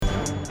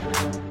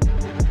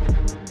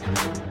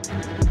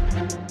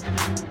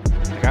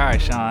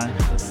right, Sean.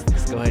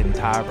 Let's go ahead and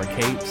tie up our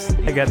capes.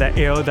 I got that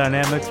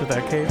aerodynamics with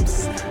our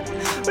capes.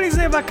 What do you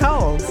say about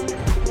cowls?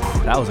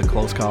 That was a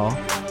close call.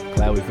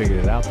 Glad we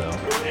figured it out, though.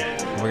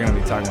 We're going to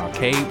be talking about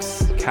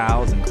capes,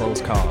 cows, and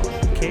close calls.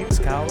 Capes,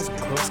 cowls, and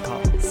close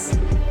calls.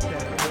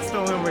 Yeah, that's the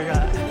only one we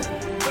got.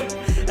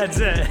 That's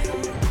it.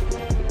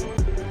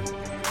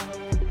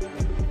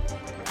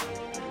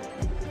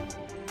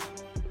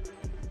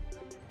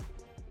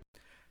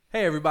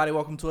 Hey, everybody.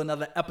 Welcome to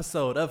another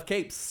episode of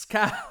Capes,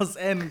 Cows,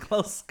 and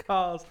Close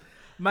Calls.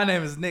 My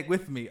name is Nick.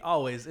 With me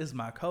always is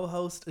my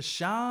co-host,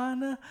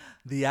 Sean,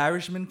 the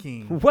Irishman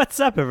King. What's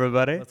up,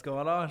 everybody? What's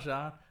going on,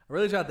 Sean? I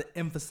really tried to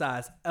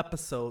emphasize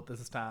episode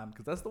this time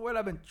because that's the word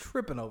I've been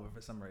tripping over for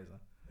some reason.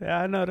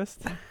 Yeah, I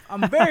noticed.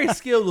 I'm very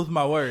skilled with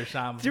my words,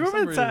 Sean. Do you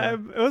remember the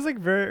time? It was like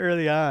very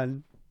early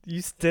on.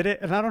 You did it,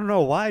 and I don't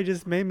know why. It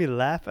just made me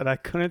laugh, and I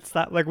couldn't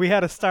stop. Like, we had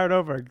to start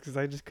over because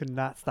I just could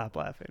not stop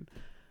laughing.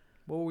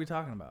 What were we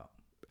talking about?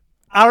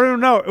 I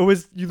don't know. It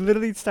was, you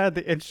literally started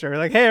the intro.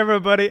 Like, hey,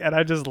 everybody. And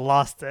I just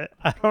lost it.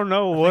 I don't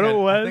know what it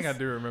was. I think I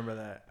do remember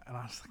that. And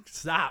I was like,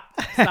 stop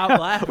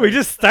laughing. We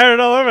just started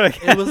all over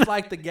again. It was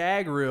like the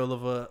gag reel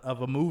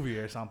of a movie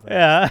or something.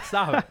 Yeah.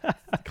 Stop it.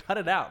 Cut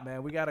it out,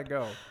 man. We got to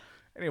go.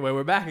 Anyway,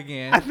 we're back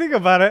again. I think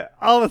about it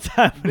all the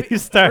time when you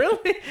start.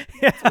 Really?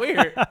 Yeah. It's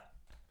weird.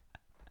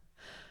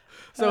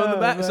 So in the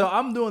back, man. so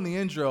I'm doing the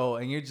intro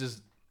and you're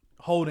just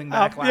holding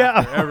back Yeah,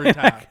 laughter every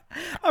time.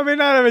 I mean,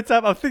 not every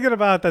time. I'm thinking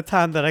about the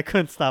time that I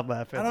couldn't stop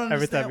laughing. I don't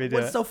every time understand you do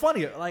what's it. so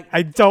funny. Like,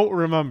 I don't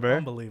remember.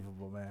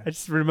 unbelievable, man. I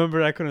just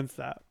remember I couldn't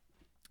stop.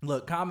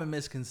 Look, common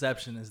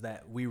misconception is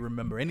that we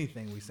remember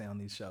anything we say on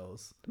these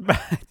shows.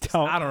 I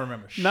don't. I don't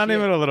remember shit. Not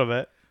even a little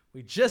bit.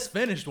 We just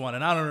finished one,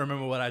 and I don't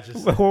remember what I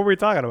just said. What were we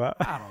talking about?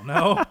 I don't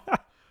know.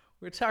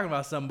 We're talking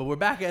about something, but we're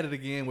back at it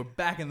again. We're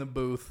back in the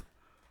booth.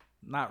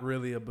 Not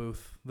really a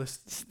booth. The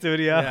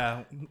Studio.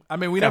 yeah. I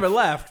mean, we never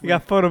left. You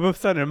got photo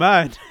booths on your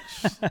mind.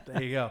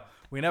 There you go.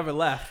 We never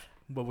left,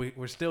 but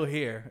we're still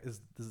here. This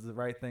is the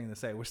right thing to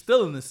say. We're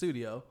still in the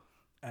studio,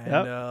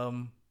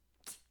 and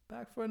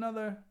back for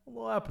another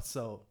little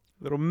episode.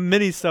 Little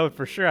mini-sode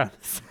for sure on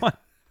this one.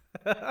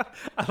 I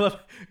love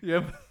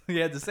you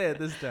had to say it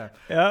this time.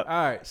 Yep.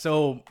 All right,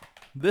 so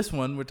this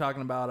one we're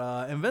talking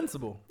about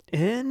Invincible.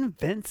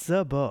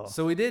 Invincible.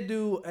 So we did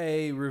do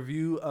a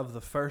review of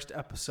the first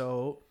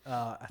episode.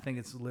 I think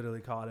it's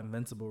literally called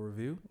Invincible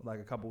Review,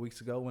 like a couple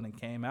weeks ago when it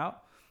came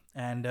out.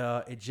 And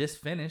it just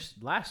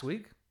finished last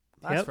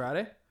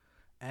Friday.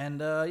 And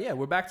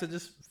we're back to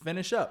just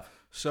finish up.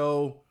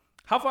 So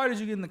how far did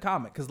you get in the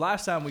comic? Because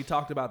last time we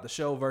talked about the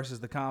show versus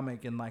the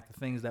comic and like the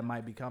things that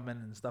might be coming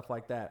and stuff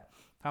like that.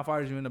 How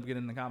far did you end up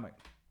getting in the comic?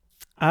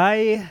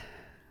 I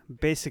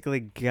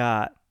basically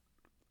got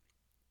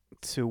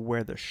to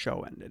where the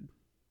show ended.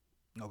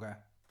 Okay.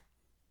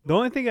 The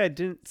only thing I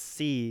didn't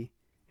see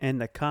in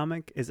the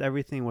comic is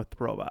everything with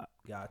Robot.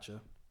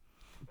 Gotcha.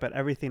 But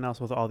everything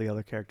else with all the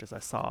other characters I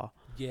saw.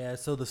 Yeah,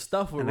 so the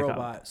stuff with In the Robot.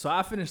 comic. So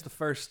I finished the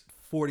first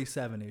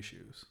 47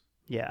 issues.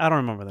 Yeah, I don't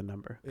remember the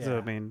number. So, Yeah.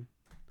 I mean,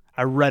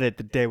 I read it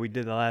the day we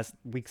did the last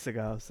weeks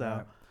ago. So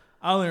Right.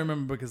 I only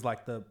remember because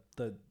like the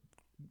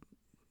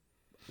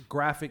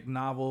graphic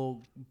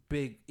novel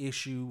big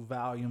issue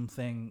volume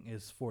thing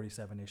is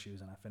 47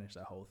 issues, and I finished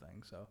that whole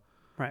thing. So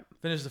right.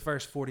 finished the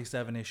first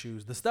 47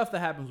 issues. The stuff that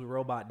happens with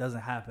Robot doesn't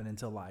happen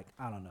until like,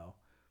 I don't know,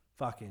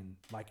 fucking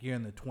like you're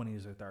in the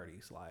 20s or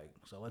 30s. Like,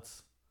 so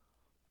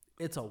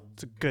it's a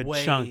good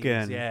ways, chunk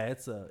in. Yeah,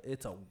 it's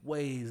a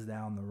ways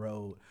down the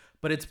road,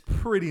 but it's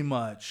pretty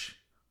much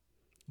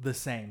the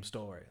same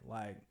story.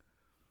 Like,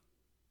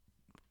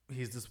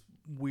 he's this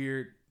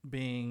weird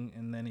being,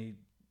 and then he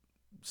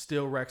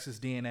still Rex's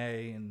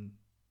DNA, and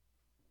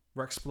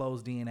Rex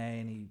explodes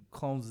DNA, and he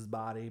clones his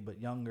body, but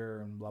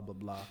younger, and blah, blah,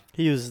 blah.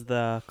 He used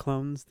the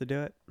clones to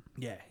do it.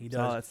 Yeah, he So does.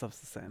 all that stuff's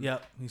the same.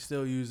 Yep, he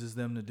still uses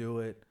them to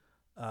do it.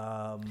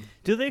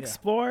 Do they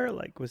explore,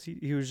 like, was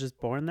he was just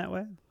born that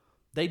way?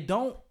 They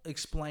don't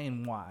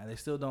explain why. They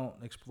still don't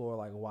explore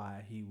like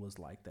why he was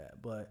like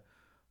that. But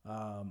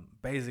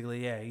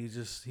basically, yeah,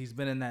 he's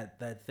been in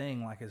that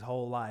thing like his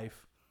whole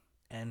life,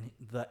 and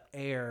the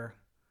air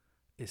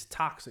is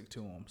toxic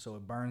to him. So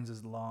it burns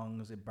his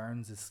lungs, it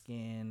burns his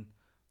skin.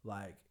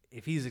 Like,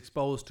 if he's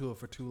exposed to it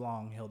for too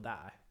long, he'll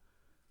die.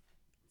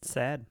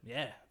 Sad.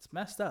 Yeah, it's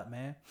messed up,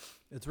 man.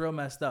 It's real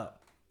messed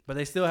up. But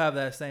they still have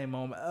that same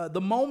moment. The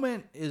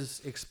moment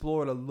is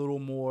explored a little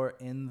more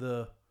in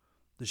the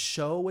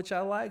show, which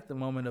I like. The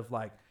moment of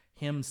like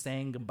him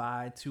saying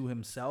goodbye to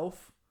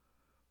himself.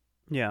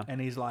 Yeah.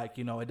 And he's like,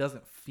 it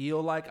doesn't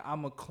feel like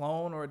I'm a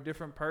clone or a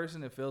different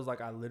person. It feels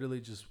like I literally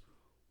just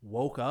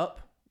woke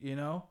up,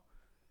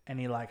 And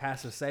he like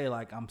has to say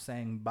like, I'm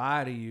saying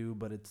bye to you,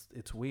 but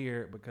it's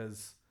weird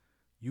because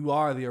you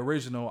are the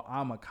original.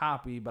 I'm a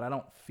copy, but I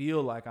don't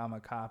feel like I'm a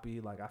copy.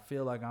 Like, I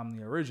feel like I'm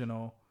the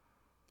original.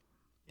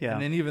 Yeah.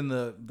 And then even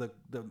the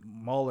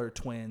Muller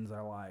twins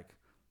are like,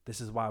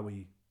 this is why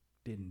we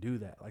didn't do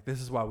that. Like, this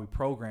is why we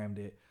programmed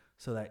it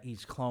so that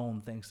each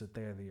clone thinks that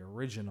they're the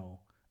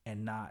original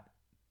and not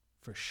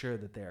for sure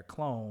that they're a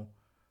clone.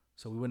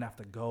 So we wouldn't have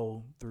to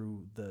go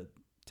through the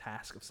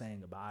task of saying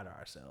goodbye to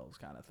ourselves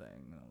kind of thing.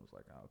 And I was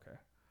like, oh, okay.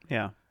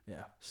 Yeah.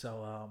 Yeah.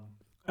 So,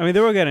 I mean, they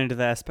were getting into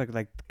the aspect,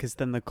 like, because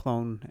then the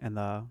clone and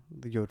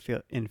you would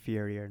feel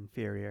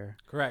inferior.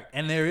 correct.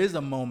 And there is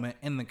a moment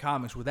in the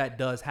comics where that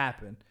does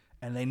happen,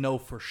 and they know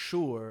for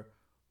sure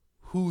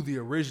who the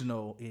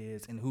original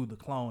is and who the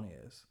clone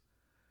is.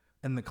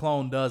 And the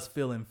clone does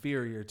feel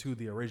inferior to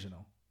the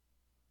original.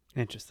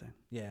 Interesting.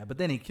 Yeah, but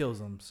then he kills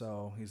him,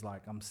 so he's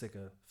like, I'm sick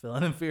of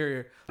feeling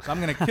inferior, so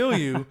I'm going to kill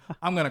you.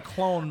 I'm going to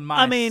clone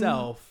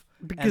myself.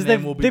 Because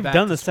and then they've back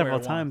done to this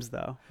several square one. times,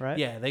 though, right?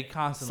 Yeah, they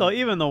constantly. So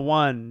even the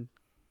one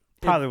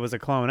probably was a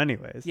clone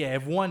anyways. Yeah,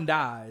 if one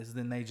dies,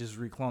 then they just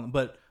reclone them.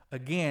 But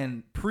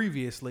again,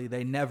 previously,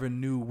 they never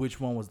knew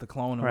which one was the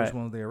clone and which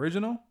one was the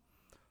original.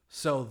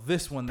 So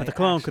this one, but the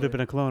clone could have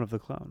been a clone of the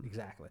clone.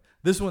 Exactly.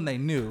 This one they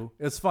knew.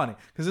 It's funny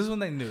because this one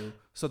they knew.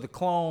 So the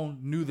clone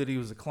knew that he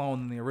was a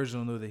clone, and the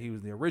original knew that he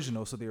was the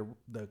original. So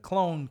the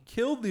clone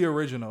killed the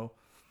original,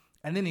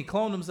 and then he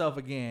cloned himself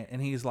again.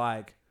 And he's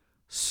like,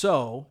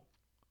 "So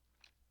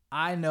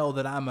I know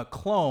that I'm a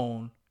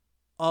clone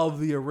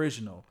of the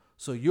original.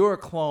 So you're a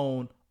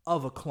clone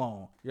of a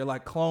clone. You're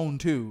like clone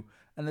 2."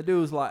 And the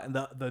dude's like,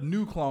 the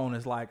new clone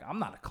is like, I'm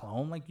not a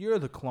clone. Like, you're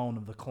the clone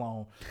of the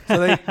clone. So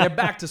they're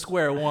back to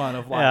square one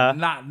of like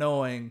not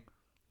knowing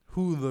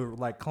who the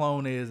like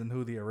clone is and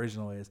who the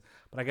original is.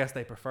 But I guess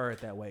they prefer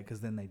it that way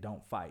because then they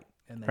don't fight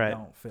and they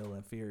don't feel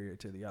inferior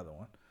to the other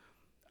one.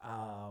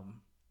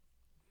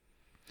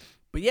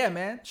 But yeah,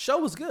 man, show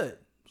was good.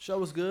 I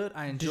enjoyed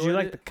it. Did you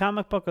like the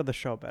comic book or the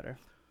show better?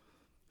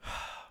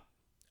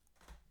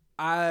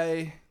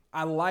 I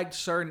liked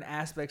certain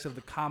aspects of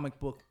the comic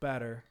book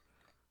better,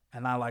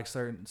 and I liked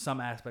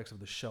some aspects of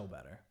the show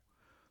better.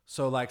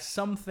 So like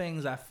some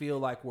things I feel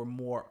like were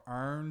more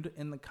earned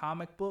in the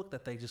comic book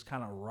that they just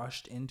kind of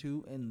rushed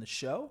into in the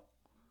show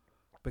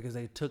because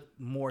they took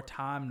more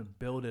time to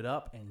build it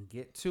up and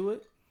get to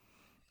it.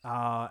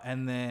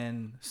 And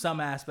then some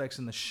aspects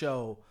in the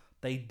show,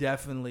 they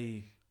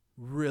definitely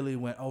really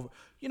went over.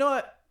 You know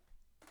what?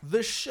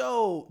 The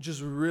show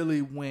just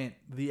really went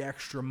the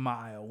extra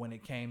mile when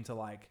it came to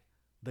like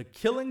the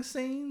killing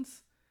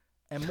scenes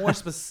and more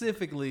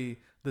specifically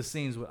the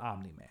scenes with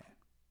Omni-Man.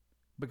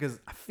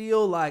 Because I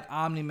feel like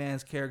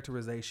Omni-Man's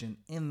characterization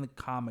in the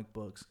comic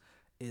books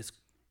is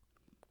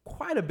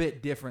quite a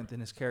bit different than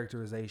his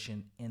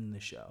characterization in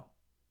the show.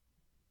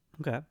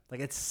 Okay.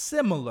 Like it's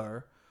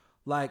similar.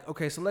 Like,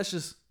 okay, so let's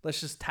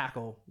just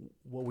tackle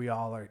what we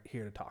all are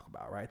here to talk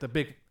about, right? The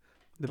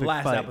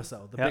last fight.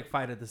 Episode, the big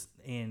fight at this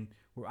end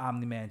where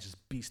Omni-Man just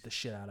beats the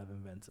shit out of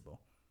Invincible.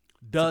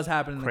 Does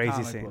happen in the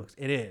comic books.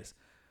 It is.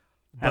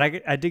 But,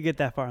 and I did get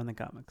that far in the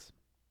comics.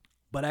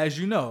 But as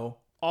you know,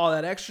 all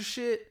that extra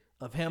shit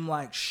of him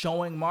like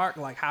showing Mark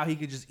like how he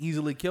could just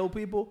easily kill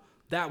people,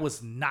 that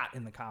was not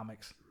in the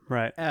comics.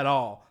 Right. At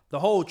all. The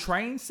whole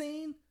train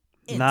scene,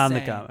 insane. Not in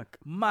the comic.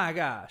 My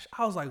gosh.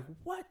 I was like,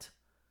 what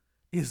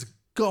is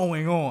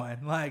going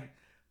on? Like,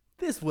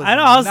 this was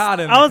not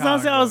in the comic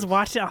honestly, I was books.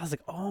 watching, I was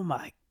like, oh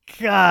my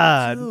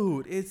God.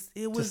 Dude,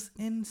 it was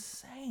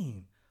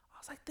insane. I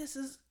was like, this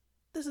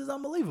is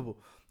unbelievable.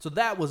 So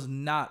that was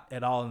not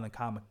at all in the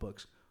comic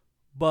books.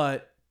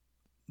 But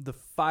the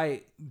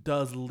fight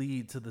does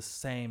lead to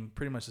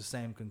pretty much the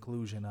same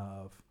conclusion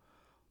of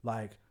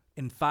like,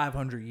 in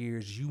 500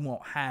 years, you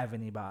won't have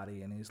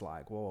anybody. And he's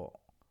like, well,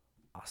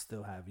 I'll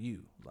still have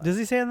you. Like, does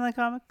he say it in the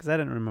comic? Because I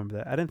didn't remember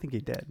that. I didn't think he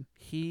did.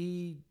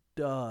 He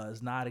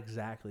does. Not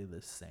exactly the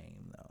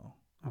same, though.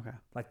 Okay.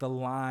 Like, the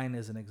line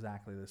isn't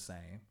exactly the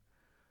same.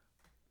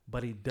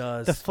 But he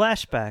does. The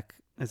flashback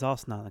is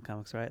also not in the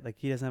comics, right? Like,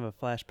 he doesn't have a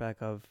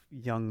flashback of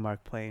young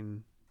Mark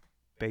playing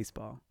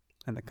baseball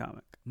in the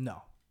comic.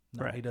 No,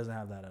 right. He doesn't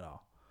have that at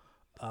all.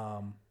 But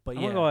I'm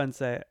going to go ahead and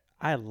say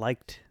I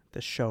liked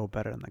the show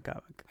better than the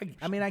comic.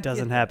 It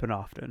doesn't happen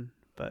often,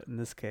 but in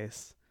this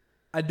case,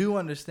 I do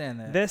understand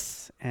that.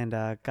 This and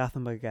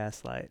Gotham by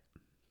Gaslight,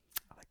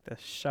 I like the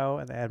show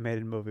and the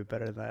animated movie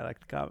better than I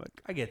like the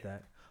comic. I get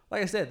that.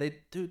 Like I said, they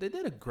did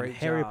a great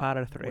job. Harry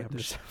Potter 3. I'm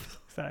just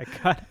sorry,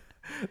 God.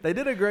 They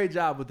did a great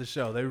job with the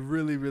show. They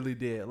really, really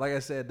did. Like I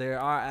said, there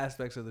are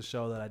aspects of the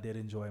show that I did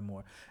enjoy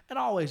more, and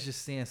always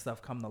just seeing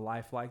stuff come to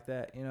life like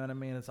that. You know what I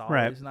mean? It's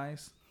always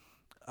nice.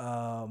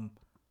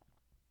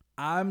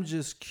 I'm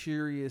just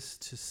curious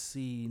to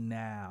see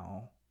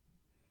now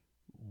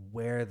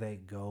where they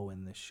go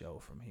in the show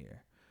from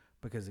here.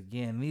 Because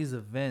again, these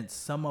events,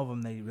 some of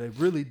them they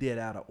really did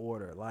out of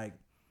order. Like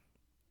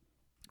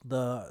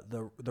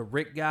the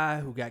Rick guy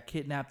who got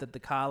kidnapped at the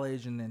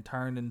college and then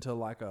turned into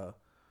like the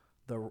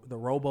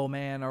Robo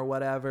Man or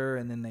whatever,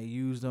 and then they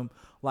used him.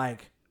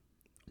 Like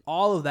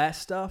all of that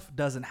stuff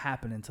doesn't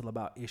happen until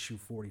about issue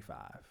 45.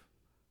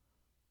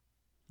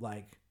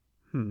 Like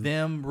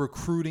them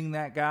recruiting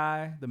that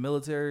guy, the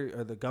military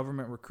or the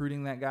government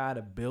recruiting that guy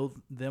to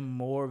build them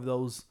more of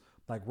those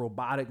like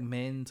robotic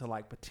men to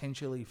like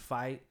potentially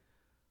fight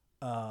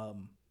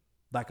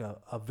like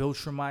a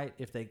Viltrumite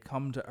if they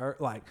come to Earth.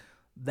 Like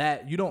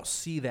that, you don't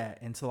see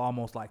that until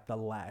almost like the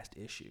last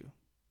issue.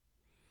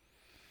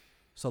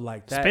 So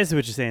like So that, basically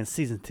what you're saying,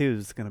 season 2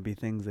 is going to be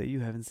things that you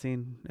haven't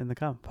seen in the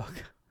comic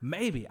book.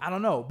 maybe, I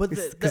don't know, but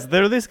Because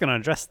they're at least going to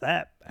address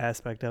that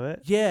aspect of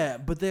it. yeah,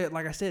 but there,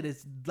 like I said,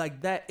 it's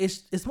like that.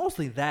 It's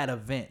mostly that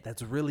event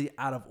that's really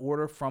out of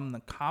order from the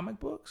comic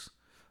books.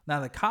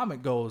 Now the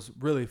comic goes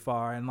really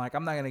far, and like I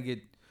don't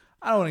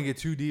want to get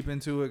too deep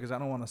into it because I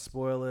don't want to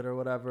spoil it or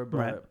whatever. But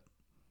Right.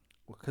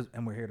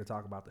 and we're here to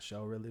talk about the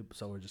show really,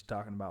 so we're just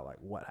talking about like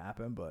what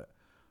happened. But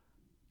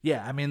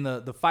yeah, I mean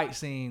the fight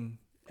scene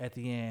at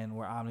the end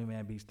where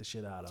Omni-Man beats the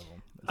shit out of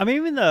him. I mean,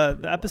 even the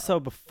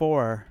episode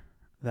before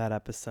that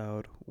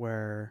episode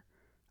where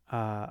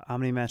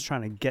Omni-Man's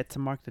trying to get to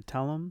Mark to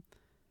tell him,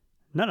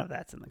 none of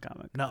that's in the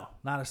comic. No,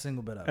 not a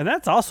single bit of it. And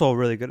that's also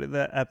really good at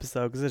that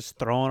episode because it's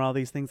throwing all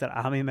these things at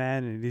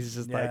Omni-Man and he's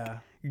just like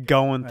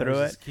going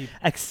through it.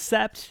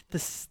 Except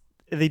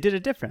they did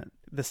it different.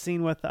 The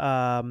scene with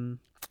what's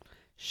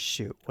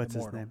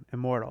his name?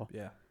 Immortal.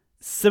 Yeah.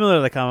 Similar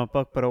to the comic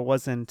book, but it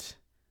wasn't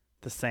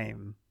the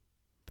same.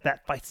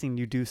 That fight scene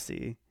you do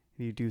see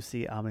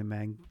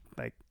Omni-Man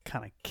like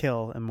kind of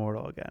kill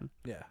Immortal again.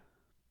 Yeah.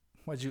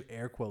 Why'd you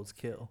air quotes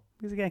kill?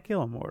 Because he can't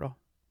kill Immortal.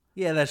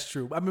 Yeah, that's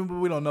true. I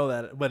mean, we don't know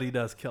that, but he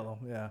does kill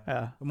him. Yeah.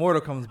 Yeah.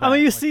 Immortal comes back. I mean,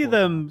 you like see 4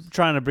 them times.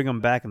 trying to bring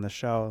him back in the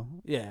show.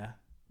 Yeah.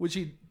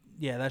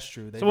 Yeah, that's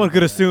true. They Someone do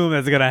could that. assume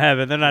that's gonna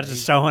happen. They're not Yeah,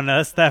 just showing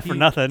us that for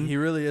nothing. He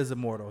really is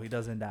immortal. He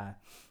doesn't die.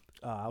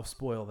 I'll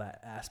spoil that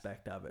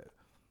aspect of it.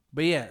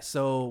 But yeah,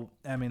 so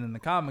I mean, in the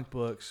comic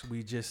books,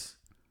 we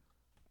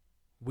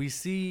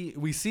see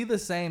the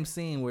same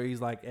scene where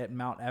he's like at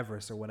Mount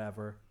Everest or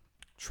whatever,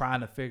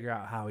 trying to figure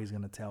out how he's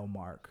gonna tell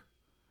Mark.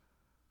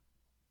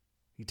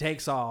 He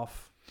takes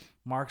off.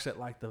 Mark's at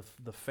like the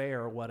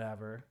fair or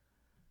whatever.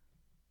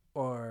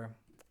 Or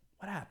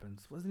what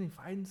happens? Wasn't he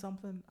fighting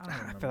something? I don't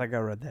remember. I feel like I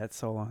read that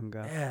so long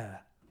ago. Yeah.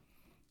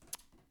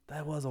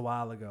 That was a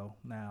while ago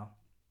now.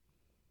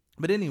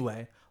 But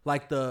anyway,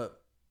 like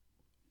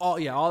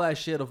all that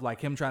shit of like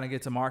him trying to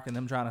get to Mark and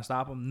them trying to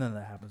stop him, none of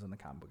that happens in the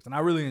comic books. And I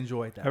really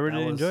enjoyed that. I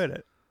really enjoyed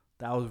it.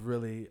 That was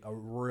really a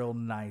real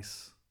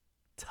nice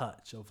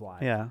touch of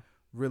like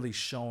really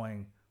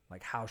showing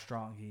like how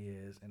strong he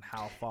is and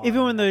how far.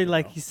 Even when they they're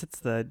like, he sets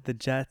the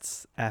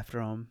jets after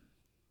him.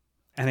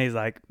 And he's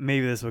like,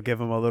 maybe this will give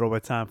him a little bit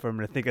of time for him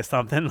to think of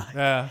something.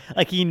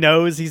 Like he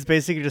knows he's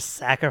basically just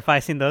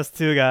sacrificing those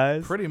two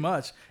guys. Pretty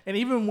much. And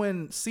even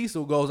when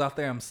Cecil goes out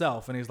there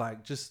himself and he's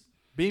like, just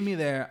beat me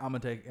there, I'm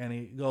going to take, and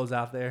he goes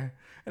out there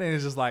and then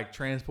he's just like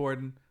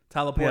teleporting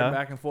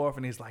back and forth.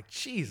 And he's like,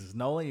 Jesus,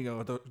 Nolan, you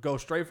going to go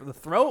straight for the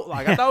throat?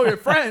 Like, I thought we were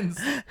friends.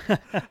 I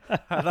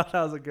thought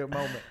that was a good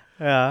moment.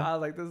 Yeah. I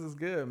was like, this is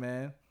good,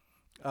 man.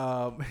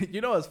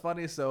 You know what's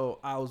funny? So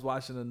I was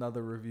watching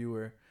another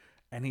reviewer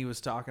and he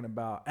was talking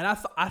about, and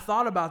I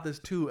thought about this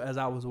too as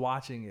I was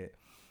watching it.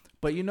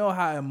 But you know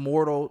how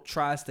Immortal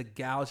tries to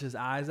gouge his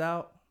eyes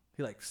out?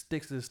 He like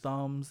sticks his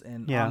thumbs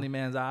in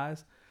Omni-Man's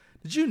eyes.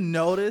 Did you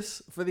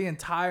notice for the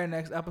entire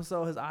next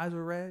episode his eyes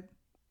were red?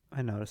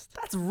 I noticed.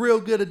 That's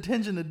real good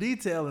attention to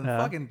detail and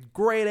fucking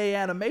grade A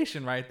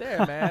animation right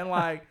there, man.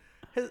 Like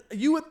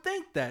you would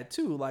think that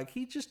too. Like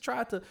he just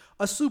tried to,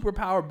 a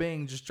superpower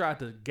being just tried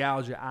to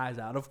gouge your eyes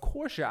out. Of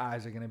course your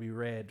eyes are gonna be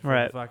red for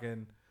the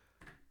fucking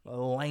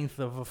length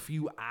of a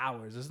few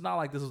hours. It's not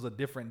like this was a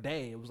different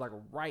day. It was like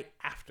right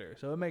after.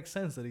 So it makes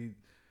sense that he'd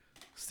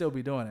still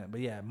be doing it.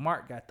 But yeah,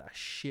 Mark got the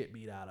shit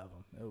beat out of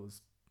him. It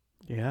was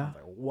I was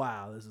like,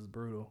 wow, this is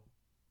brutal.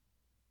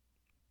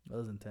 That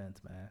was intense,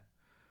 man.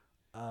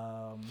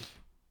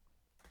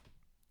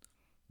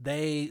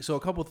 So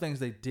a couple things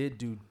they did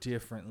do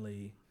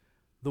differently.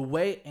 The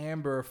way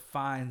Amber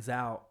finds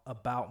out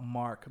about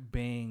Mark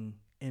being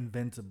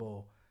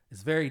invincible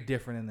is very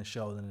different in the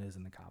show than it is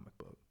in the comic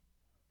book.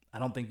 I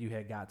don't think you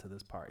had got to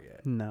this part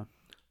yet. No.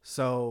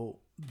 So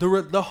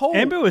the whole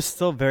Amber was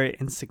still very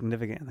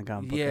insignificant in the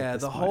comic book. Yeah,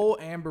 the whole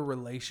Amber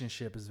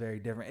relationship is very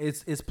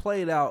different. It's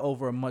played out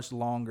over a much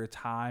longer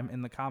time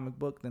in the comic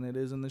book than it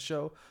is in the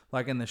show.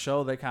 Like in the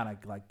show, they kind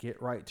of like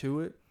get right to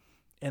it.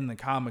 In the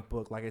comic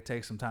book, like it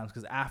takes some time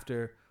because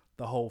after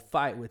the whole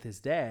fight with his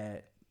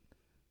dad,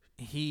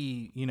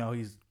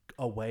 he's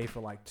away for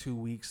like 2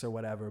 weeks or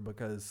whatever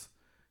because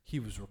he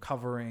was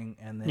recovering,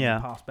 and then he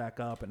pops back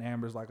up, and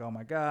Amber's like, oh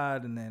my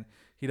God. And then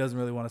he doesn't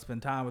really want to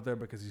spend time with her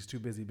because he's too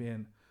busy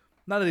being,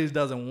 not that he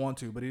doesn't want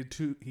to, but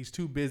he's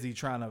too busy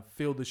trying to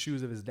fill the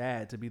shoes of his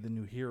dad to be the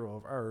new hero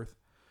of Earth.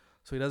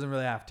 So he doesn't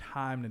really have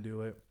time to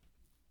do it.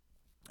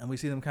 And we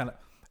see them kind of,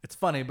 it's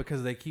funny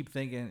because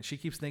she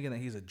keeps thinking that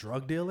he's a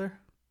drug dealer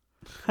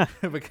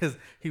because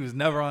he was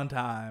never on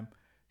time.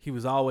 He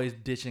was always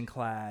ditching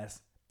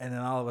class. And then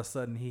all of a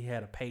sudden he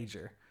had a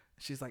pager.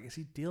 She's like, is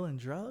he dealing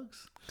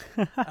drugs?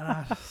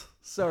 And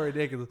so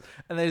ridiculous.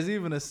 And there's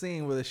even a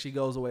scene where she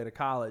goes away to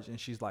college and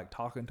she's like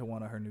talking to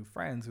one of her new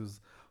friends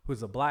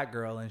who's a black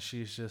girl. And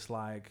she's just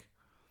like,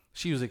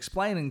 she was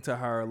explaining to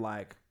her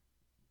like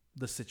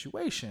the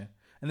situation.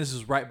 And this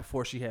is right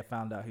before she had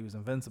found out he was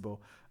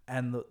invincible.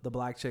 And the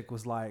black chick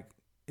was like,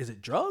 is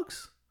it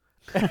drugs?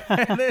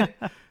 And then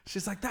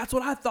she's like, that's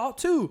what I thought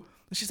too.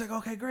 And she's like,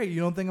 okay, great.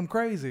 You don't think I'm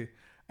crazy?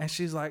 And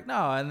she's like,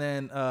 no. And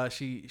then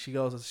she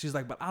goes, she's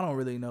like, but I don't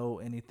really know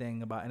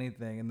anything about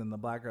anything. And then the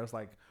black girl's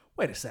like,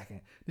 wait a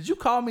second. Did you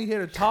call me here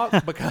to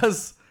talk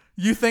because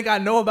you think I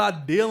know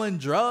about dealing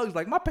drugs?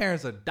 Like, my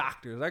parents are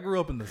doctors. I grew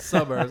up in the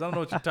suburbs. I don't know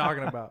what you're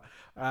talking about.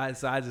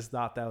 So I just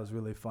thought that was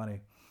really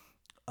funny.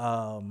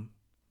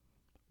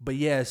 But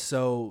yeah,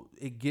 so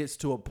it gets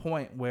to a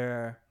point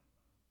where,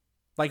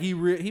 like,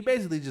 he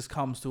basically just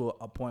comes to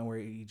a point where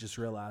he just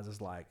realizes,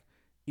 like,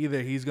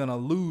 either he's going to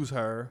lose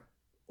her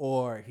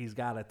or he's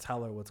got to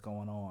tell her what's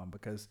going on,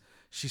 because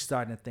she's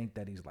starting to think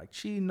that he's, like,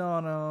 cheating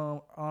on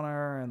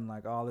her and,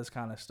 like, all this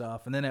kind of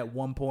stuff. And then at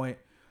one point,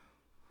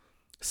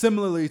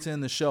 similarly to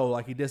in the show,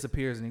 like, he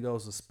disappears and he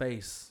goes to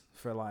space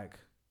for, like,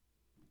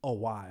 a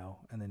while.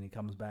 And then he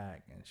comes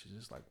back and she's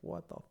just like,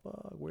 what the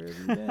fuck? Where have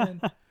you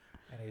been?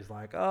 And he's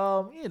like,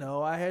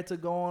 I had to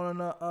go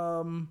on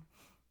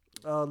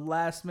a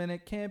last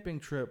minute camping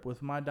trip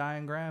with my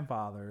dying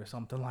grandfather or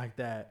something like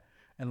that.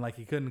 And like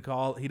he didn't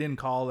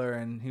call her,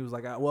 and he was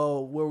like,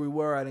 well, where we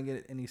were, I didn't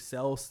get any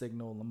cell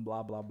signal and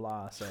blah, blah,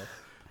 blah. So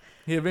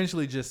he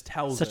eventually just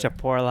tells her. Such a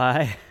poor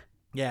lie.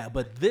 Yeah,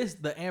 but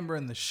the Amber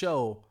in the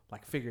show,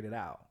 like, figured it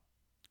out.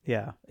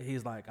 Yeah.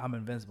 He's like, I'm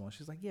invincible. And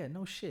she's like, yeah,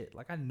 no shit.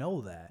 Like, I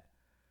know that.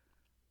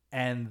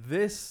 And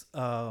this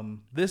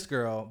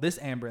girl, this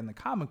Amber in the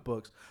comic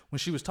books, when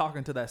she was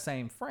talking to that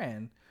same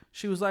friend,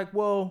 she was like,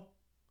 well,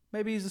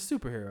 maybe he's a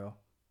superhero.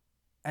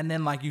 And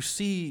then, like, you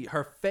see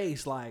her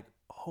face like,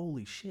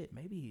 holy shit,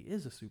 maybe he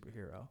is a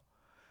superhero.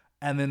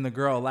 And then the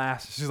girl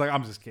laughs. She's like,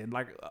 I'm just kidding.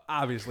 Like,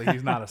 obviously,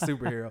 he's not a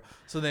superhero.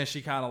 So then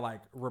she kind of,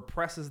 like,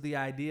 represses the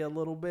idea a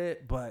little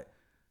bit, but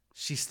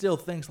she still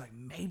thinks, like,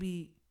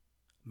 maybe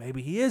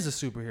he is a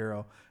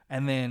superhero.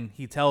 And then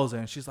he tells her,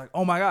 and she's like,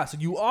 oh my God, so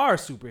you are a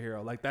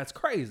superhero. Like, that's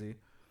crazy.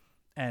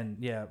 And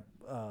yeah,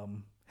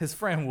 his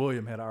friend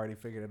William had already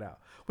figured it out,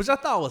 which I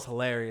thought was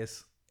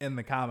hilarious in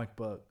the comic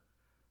book.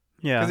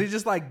 Yeah. Because he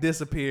just, like,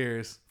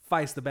 disappears,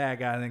 fights the bad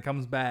guy, and then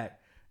comes back.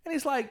 And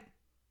he's like,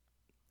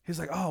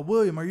 oh,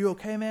 William, are you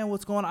okay, man?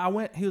 What's going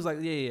on? He was like,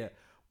 yeah.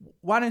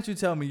 Why didn't you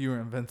tell me you were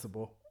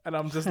invincible? And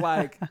I'm just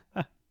like,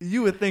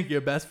 you would think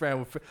your best friend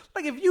would,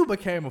 like, if you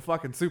became a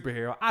fucking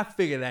superhero, I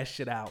figured that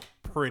shit out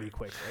pretty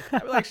quickly.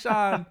 I'd be like,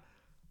 Sean,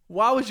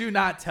 why would you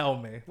not tell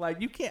me?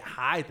 Like, you can't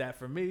hide that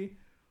from me.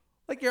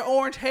 Like, your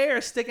orange hair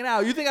is sticking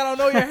out. You think I don't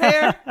know your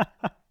hair?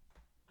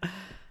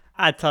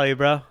 I'd tell you,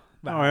 bro.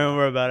 Don't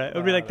worry about it. It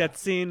would be like that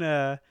scene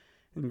in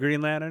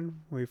Green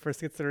Lantern where he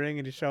first gets to the ring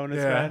and he's showing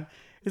his friend.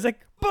 He's like,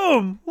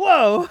 boom,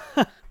 whoa.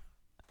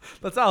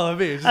 That's all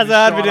it is. That's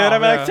all I'd be doing.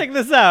 I'm like, check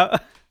this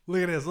out.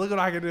 Look at this. Look what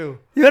I can do.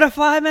 You want to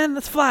fly, man?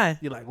 Let's fly.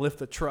 You, like, lift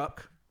the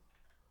truck.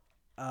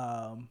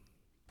 So,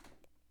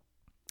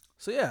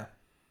 yeah.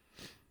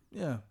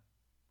 Yeah.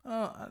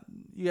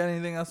 You got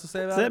anything else to say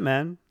about it? That's it,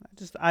 man.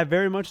 I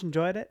very much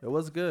enjoyed it. It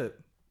was good.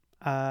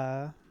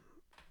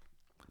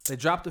 They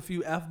dropped a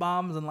few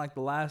F-bombs in, like,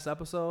 the last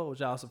episode,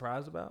 which I was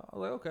surprised about. I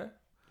was like, okay.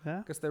 Yeah.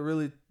 I guess they're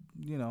really,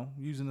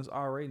 using this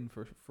R rating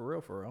for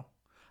real.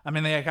 I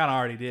mean, they kind of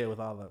already did with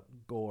all the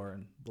gore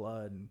and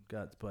blood and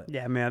guts, but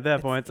yeah, man, at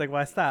that point, it's like,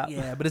 why stop?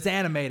 Yeah, but it's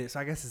animated, so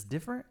I guess it's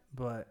different.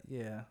 But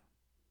yeah,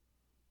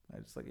 I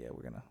just like, yeah,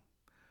 we're gonna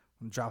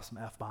drop some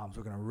F-bombs.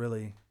 We're gonna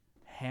really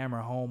hammer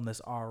home this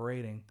R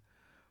rating.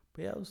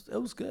 But yeah, it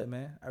was good,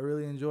 man. I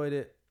really enjoyed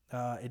it.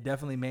 It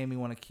definitely made me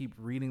want to keep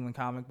reading the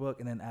comic book,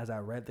 and then as I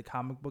read the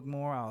comic book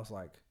more, I was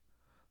like,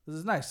 this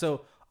is nice.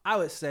 So I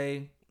would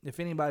say, if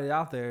anybody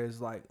out there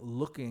is, like,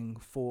 looking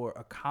for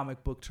a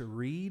comic book to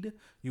read,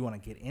 you want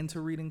to get into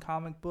reading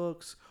comic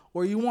books,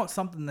 or you want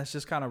something that's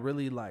just kind of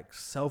really, like,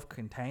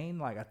 self-contained,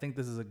 like, I think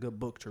this is a good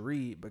book to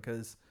read,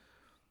 because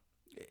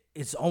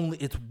it's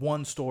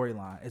one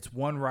storyline. It's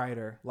one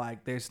writer.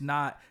 Like, it's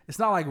not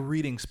like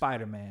reading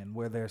Spider-Man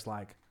where there's,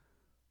 like,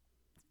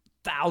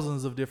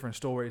 thousands of different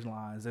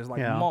storylines. There's,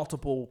 like,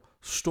 multiple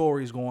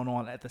stories going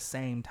on at the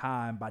same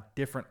time by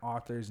different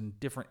authors and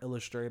different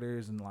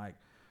illustrators, and, like,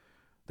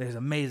 there's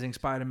Amazing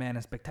Spider-Man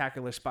and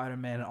Spectacular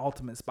Spider-Man and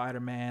Ultimate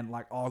Spider-Man,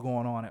 like, all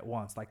going on at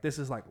once. Like, this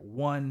is, like,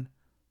 one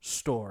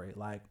story.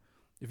 Like,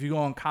 if you go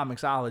on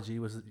Comixology,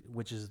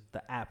 which is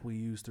the app we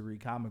use to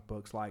read comic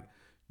books, like,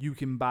 you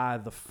can buy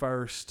the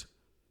first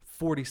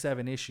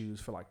 47 issues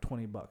for, like,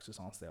 $20. It's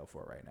on sale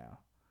for it right now.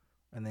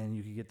 And then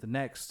you can get the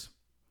next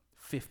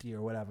 50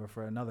 or whatever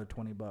for another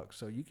 $20.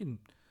 So you can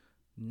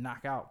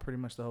knock out pretty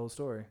much the whole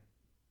story.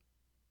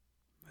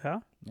 Yeah?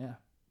 Yeah.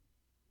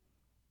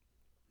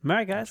 All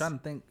right, guys. I'm trying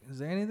to think. Is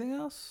there anything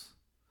else?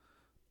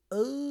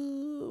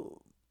 Oh,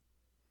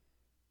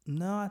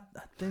 no, I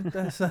think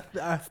that's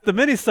the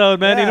mini-sode,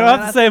 man. You don't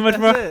have to say much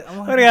more.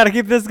 Like, we got to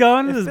keep this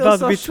going. This is about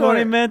to be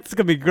 20 minutes. It's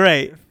going to be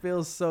great. It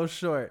feels so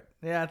short.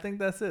 Yeah, I think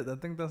that's it. I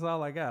think that's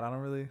all I got. I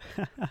don't really.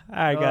 All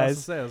right,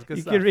 guys.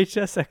 You can reach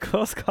us at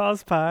Close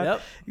Calls Pod.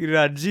 Yep. You can do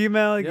it on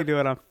Gmail. You can do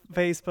it on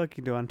Facebook. You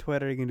can do it on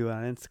Twitter. You can do it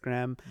on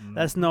Instagram.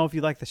 Let us know if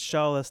you like the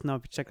show. Let us know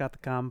if you checked out the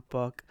comic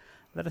book.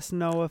 Let us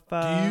know if...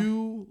 do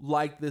you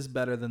like this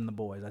better than The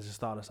Boys? I just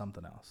thought of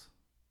something else.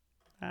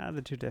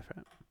 They're too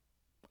different.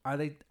 Are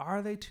they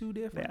too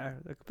different? They are.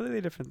 They're completely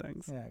different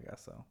things. Yeah, I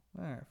guess so.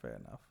 All right, fair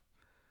enough.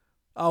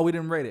 Oh, we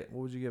didn't rate it.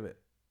 What would you give it?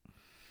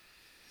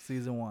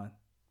 Season 1.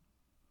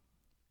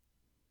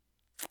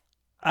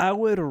 I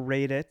would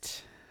rate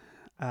it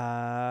 8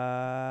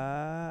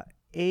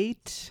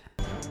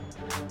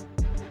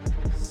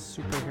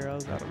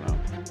 superheroes. I don't know.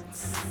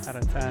 Out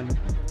of 10.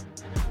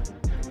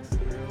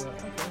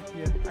 Okay,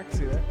 yeah, I can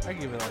see that. I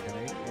give it like an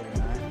 8 or a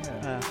 9.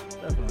 Yeah,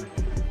 definitely.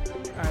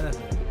 All right, that's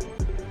it.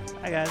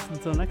 All right, guys.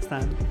 Until next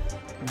time.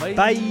 Bye.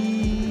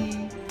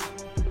 Bye.